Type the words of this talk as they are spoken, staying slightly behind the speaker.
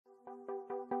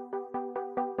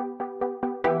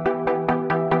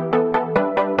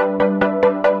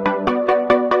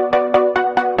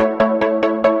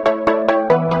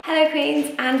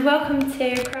welcome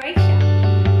to Croatia.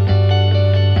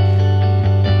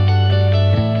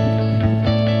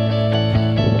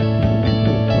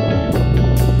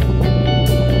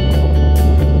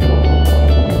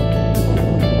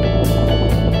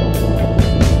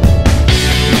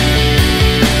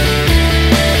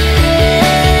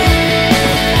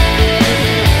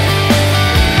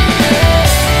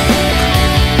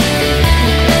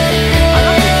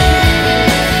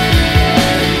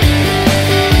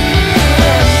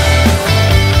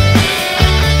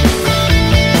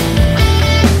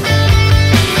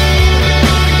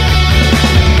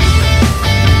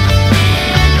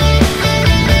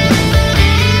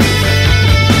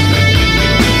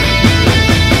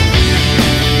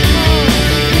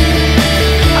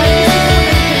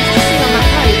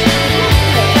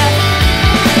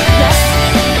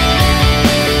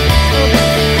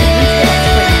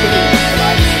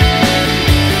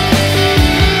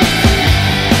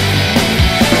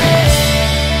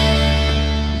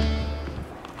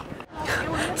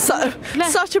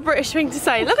 Such a British thing to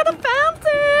say. Look at the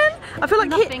fountain! I feel like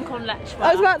nothing on Lechwa.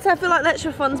 I was about to say, I feel like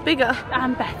Lechwa one's bigger.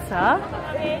 And better.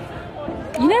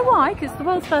 You know why? Because it's the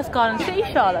world's first garden city,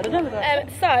 Charlotte.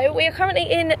 So, we are currently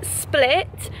in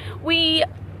Split. We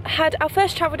had our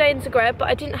first travel day in Zagreb, but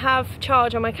I didn't have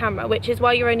charge on my camera, which is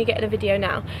why you're only getting a video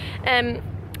now.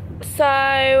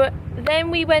 So,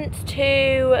 then we went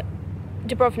to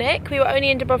Dubrovnik. We were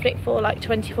only in Dubrovnik for like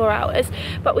 24 hours,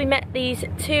 but we met these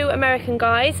two American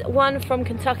guys, one from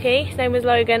Kentucky, his name was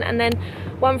Logan, and then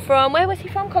one from, where was he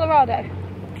from? Colorado?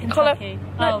 Kentucky.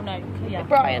 Yeah.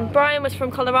 Brian was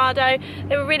from Colorado.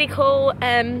 They were really cool.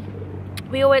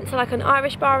 We all went to like an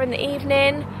Irish bar in the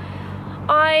evening.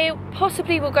 I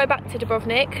possibly will go back to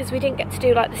Dubrovnik because we didn't get to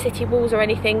do like the city walls or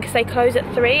anything because they close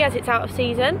at 3 as it's out of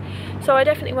season, so I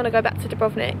definitely want to go back to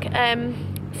Dubrovnik.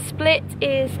 Split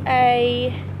is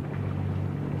a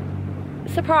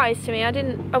surprise to me.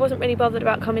 I wasn't really bothered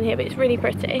about coming here, but it's really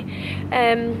pretty.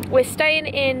 We're staying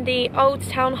in the Old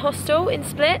Town Hostel in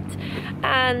Split,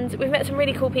 and we've met some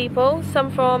really cool people, some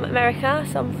from America,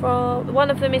 one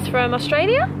of them is from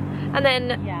Australia, and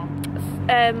then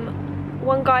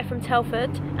one guy from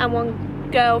Telford and one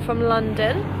girl from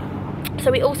London.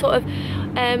 So we all sort of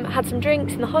had some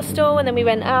drinks in the hostel, and then we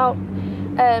went out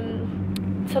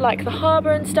to like the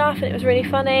harbour and stuff, and it was really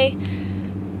funny.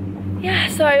 Yeah,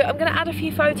 so I'm going to add a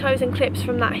few photos and clips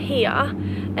from that here,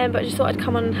 but I just thought I'd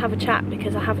come on and have a chat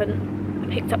because I haven't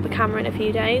picked up the camera in a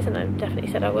few days, and I definitely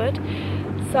said I would.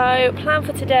 So plan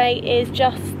for today is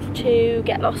just to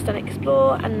get lost and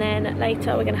explore, and then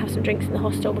later we're going to have some drinks in the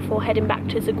hostel before heading back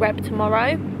to Zagreb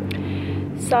tomorrow.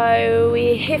 So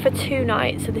we're here for 2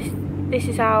 nights, so this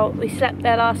is how we slept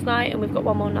there last night, and we've got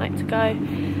one more night to go.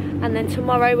 And then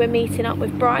tomorrow we're meeting up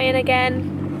with Brian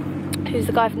again, who's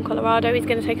the guy from Colorado. He's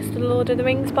going to take us to the Lord of the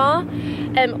Rings bar.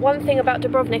 One thing about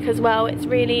Dubrovnik as well,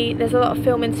 there's a lot of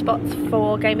filming spots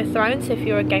for Game of Thrones. So if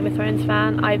you're a Game of Thrones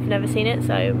fan, I've never seen it,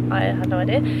 so I had no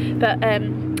idea. But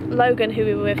Logan, who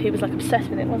we were with, he was like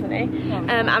obsessed with it, wasn't he?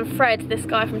 And Fred, this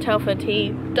guy from Telford, he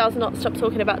does not stop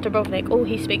talking about Dubrovnik. All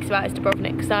he speaks about is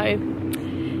Dubrovnik. So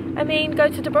I mean, go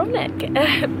to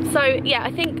Dubrovnik. So yeah,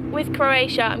 I think with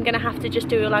Croatia I'm gonna have to just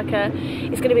do like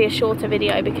it's gonna be a shorter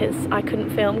video because I couldn't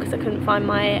film because I couldn't find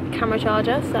my camera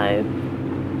charger. So,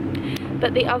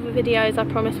 but the other videos I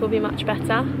promise will be much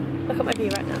better. Look at my view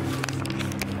right now.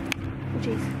 Oh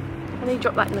jeez, I need to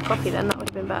drop that in the coffee then, that would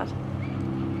have been bad.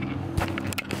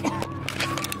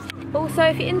 Also,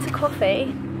 if you're into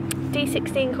coffee,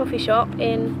 D16 coffee shop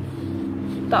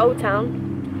in the Old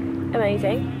Town,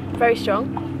 amazing, very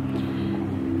strong.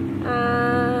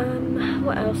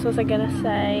 What else was I gonna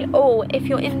say? Oh, if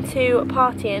you're into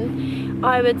partying,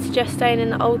 I would suggest staying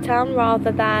in the Old Town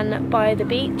rather than by the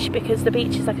beach, because the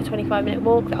beach is like a 25-minute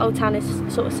walk. The Old Town is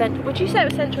sort of central. Would you say it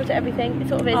was central to everything? It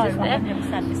sort of is, isn't it?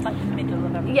 100%. It's like in the middle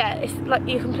of everything. Yeah, it's like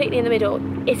you're completely in the middle.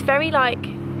 It's very like,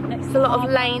 it's a lot of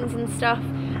lanes and stuff,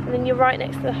 and then you're right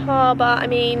next to the harbour. I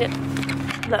mean,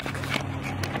 look.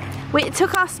 It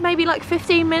took us maybe like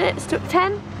 15 minutes to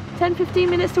 10-15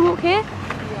 minutes to walk here.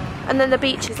 And then the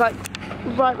beach is like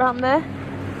right round there.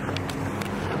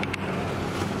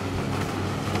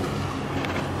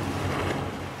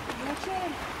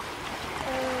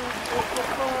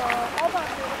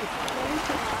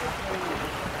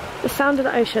 The sound of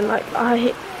the ocean, like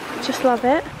I just love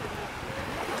it.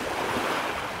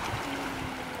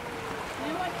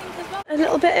 A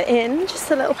little bit in, just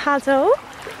a little paddle.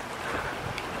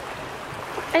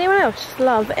 Anyone else just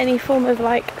love any form of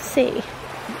like sea?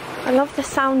 I love the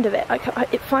sound of it. I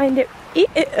find it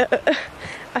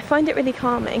really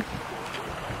calming.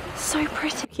 So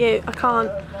pretty. Cute. I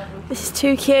can't. This is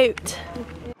too cute.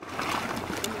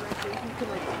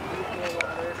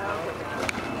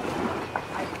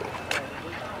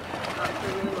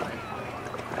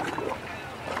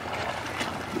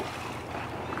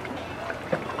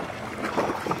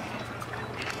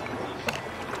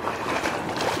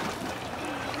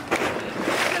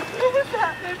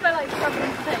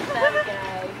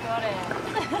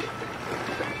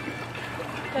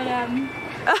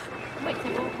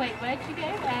 Wait, where'd you go?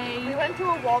 We went to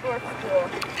a Waldorf school.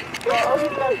 Well,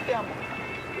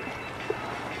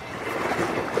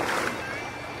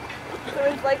 so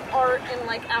it's like art and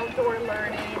like outdoor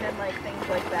learning and like things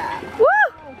like that. Woo!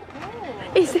 Oh,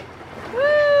 cool. Is it?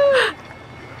 Woo!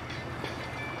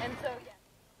 And so yeah.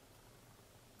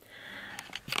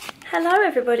 Hello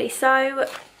everybody, so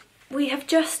we have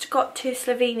just got to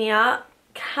Slovenia.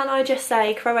 Can I just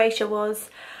say Croatia was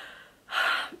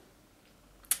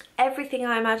everything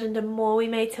I imagined and more. We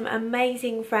made some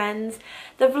amazing friends.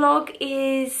 The vlog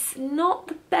is not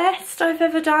the best I've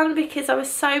ever done because I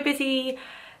was so busy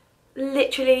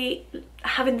literally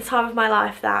having the time of my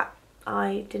life that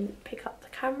I didn't pick up the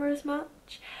camera as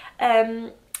much.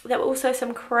 There were also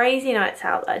some crazy nights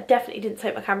out that I definitely didn't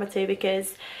take my camera to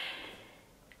because,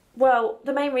 well,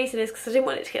 the main reason is because I didn't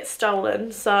want it to get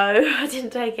stolen, so I didn't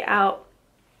take it out.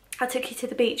 I took you to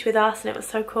the beach with us and it was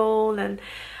so cool, and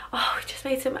oh, we just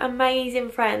made some amazing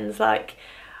friends. Like,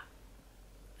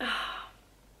 oh,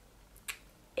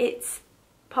 it's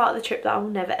part of the trip that I'll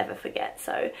never ever forget.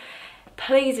 So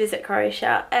please visit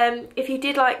Croatia. If you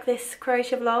did like this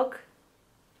Croatia vlog,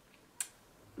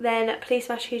 then please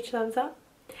smash a huge thumbs up.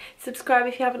 Subscribe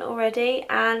if you haven't already,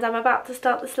 and I'm about to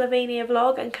start the Slovenia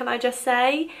vlog, and can I just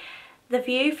say the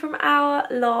view from our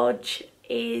lodge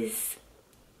is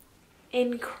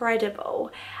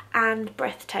incredible and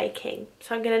breathtaking.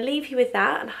 So I'm going to leave you with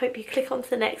that and hope you click on to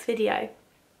the next video.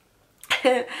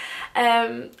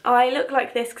 I look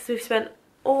like this because we've spent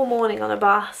all morning on a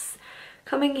bus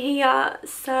coming here,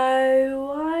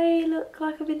 so I look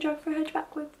like I've been drunk for a hedge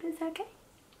backwards, but it's okay.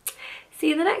 See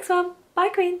you in the next one. Bye,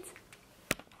 queens.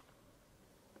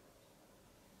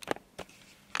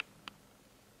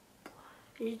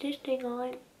 Is this thing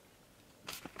on?